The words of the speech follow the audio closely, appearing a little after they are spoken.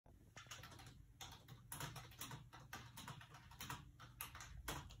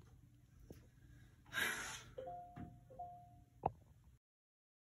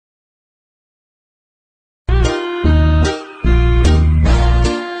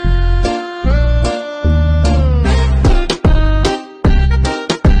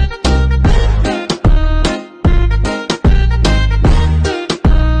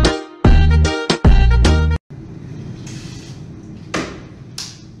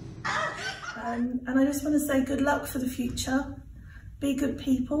And I just want to say good luck for the future. Be good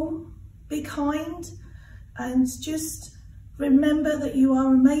people, be kind, and just remember that you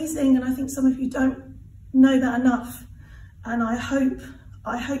are amazing. And I think some of you don't know that enough. And I hope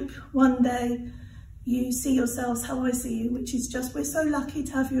one day you see yourselves how I see you, which is just, we're so lucky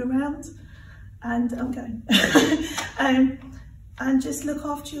to have you around. And I'm going. And just look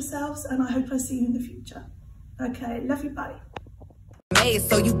after yourselves, and I hope I see you in the future. Okay, love you, bye.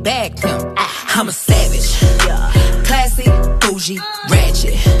 So you bagged him. I'm a savage. Classy, bougie,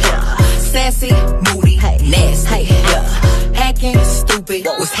 ratchet. Sassy, moody, nasty. Hacking, stupid.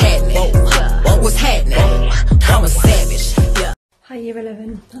 What's happening? What's happening? I'm a savage. Hi Year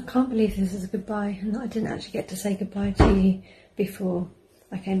 11. I can't believe this is a goodbye and I didn't actually get to say goodbye to you before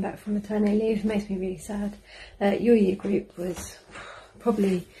I came back from maternity leave. It makes me really sad. Your year group was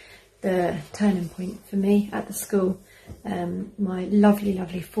probably the turning point for me at the school. My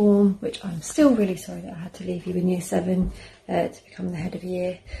lovely form, which I'm still really sorry that I had to leave you in year 7 to become the head of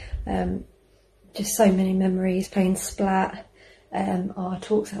year. Just so many memories, playing splat, our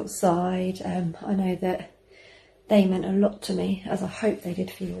talks outside. I know that they meant a lot to me, as I hope they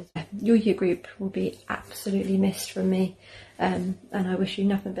did for you. Your year group will be absolutely missed from me, and I wish you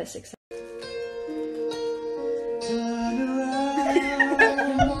nothing but success.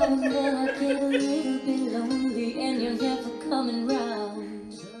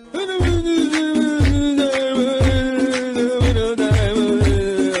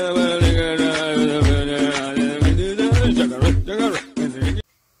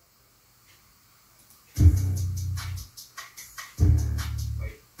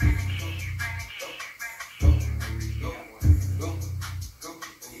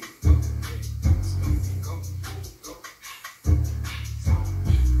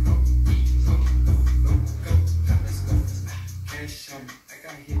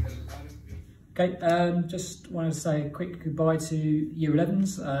 Okay, just wanted to say a quick goodbye to Year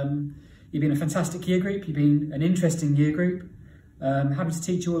 11s. You've been a fantastic year group, you've been an interesting year group. Happy to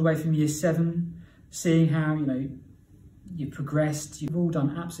teach you all the way from year 7, seeing how you've progressed. You've all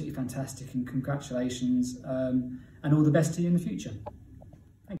done absolutely fantastic, and congratulations, and all the best to you in the future.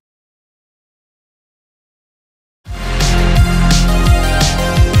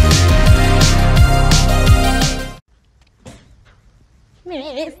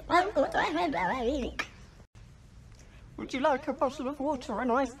 Would you like a bottle of water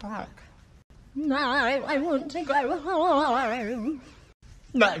and ice pack? No, I want to go home.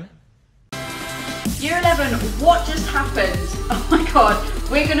 No. Year 11, what just happened? Oh my god,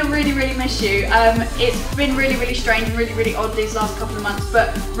 we're going to really miss you. It's been really strange and really odd these last couple of months,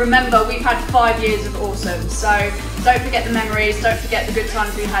 but remember, we've had 5 years of awesome, so don't forget the memories, don't forget the good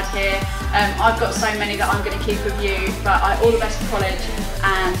times we had here. I've got so many that I'm going to keep with you, but all the best for college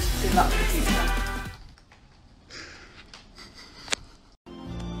and good luck for the future.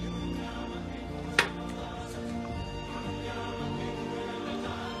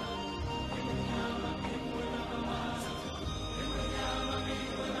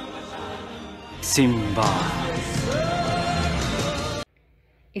 Simba.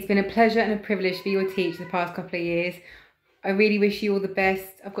 It's been a pleasure and a privilege to be your teacher the past couple of years. I really wish you all the best.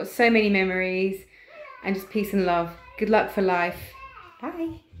 I've got so many memories, and just peace and love. Good luck for life.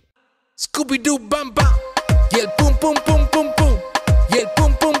 Bye. Scooby-Doo bam bam. Yeah, boom boom boom boom boom. Yeah,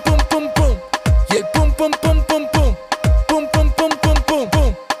 boom boom boom boom boom. Yeah, boom boom boom boom boom. Boom boom boom boom boom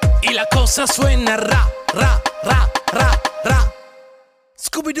boom. Y la cosa suena ra ra ra ra ra.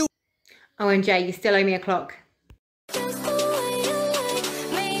 Scooby-Doo. Oh, and Jay, you still owe me a clock.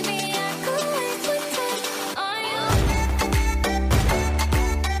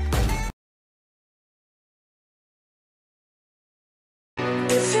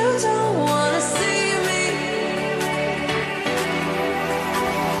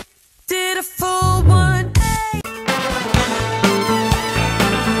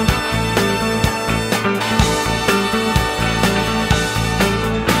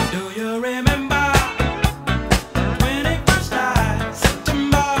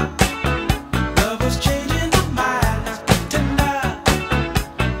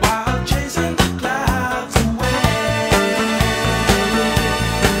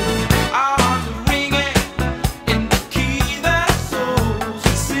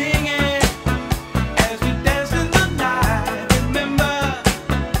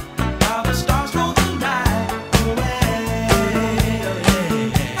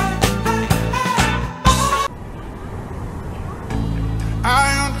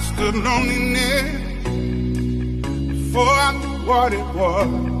 Loneliness before I knew what it was.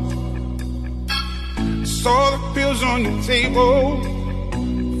 Saw the pills on your table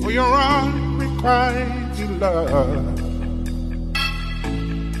for your unrequited find you love.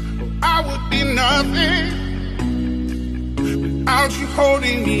 I would be nothing without you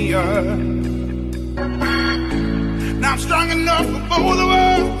holding me up. Now I'm strong enough for both of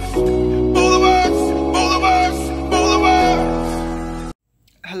us, both of us, both of us, both of us.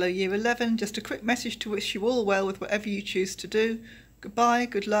 Hello Year 11, just a quick message to wish you all well with whatever you choose to do. Goodbye,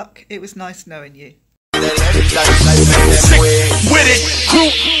 good luck, it was nice knowing you. With it,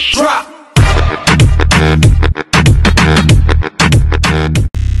 group drop.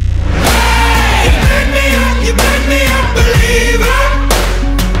 You made me a believer,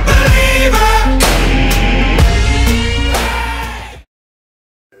 believer.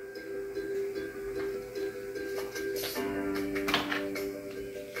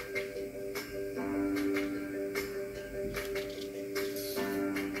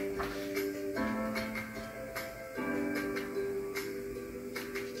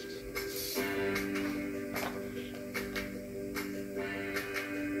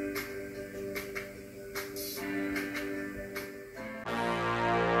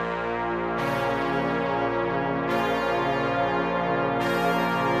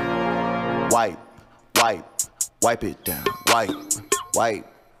 Wipe, wipe, wipe it down. Wipe, wipe,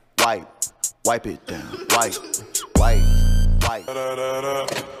 wipe, wipe it down. Wipe, wipe, wipe.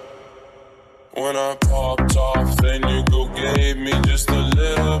 When I popped off, then you go gave me just a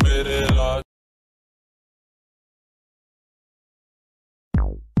little bit of love.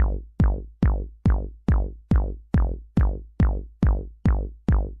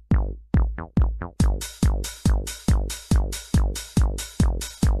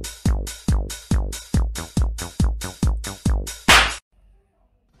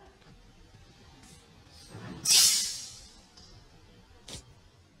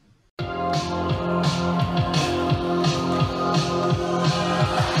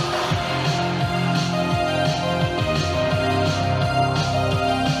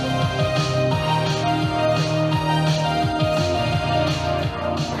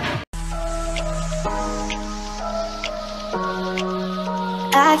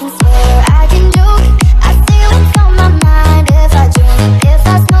 I can swear, I can joke, I say what's on my mind. If I drink, if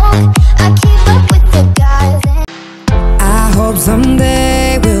I smoke, I keep up with the guys. I hope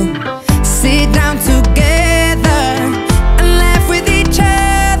someday we'll sit down together and laugh with each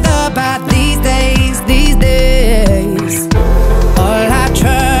other about these days, these days. All our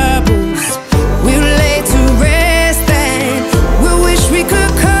troubles we'll lay to rest and we'll wish we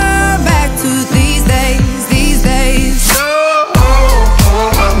could come back to these days, these days.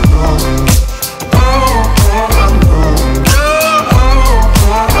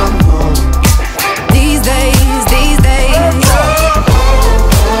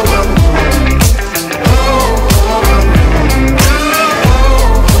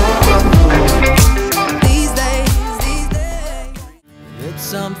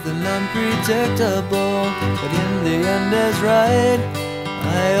 Something unpredictable, but in the end is right.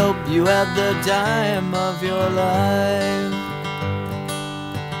 I hope you had the time of your life.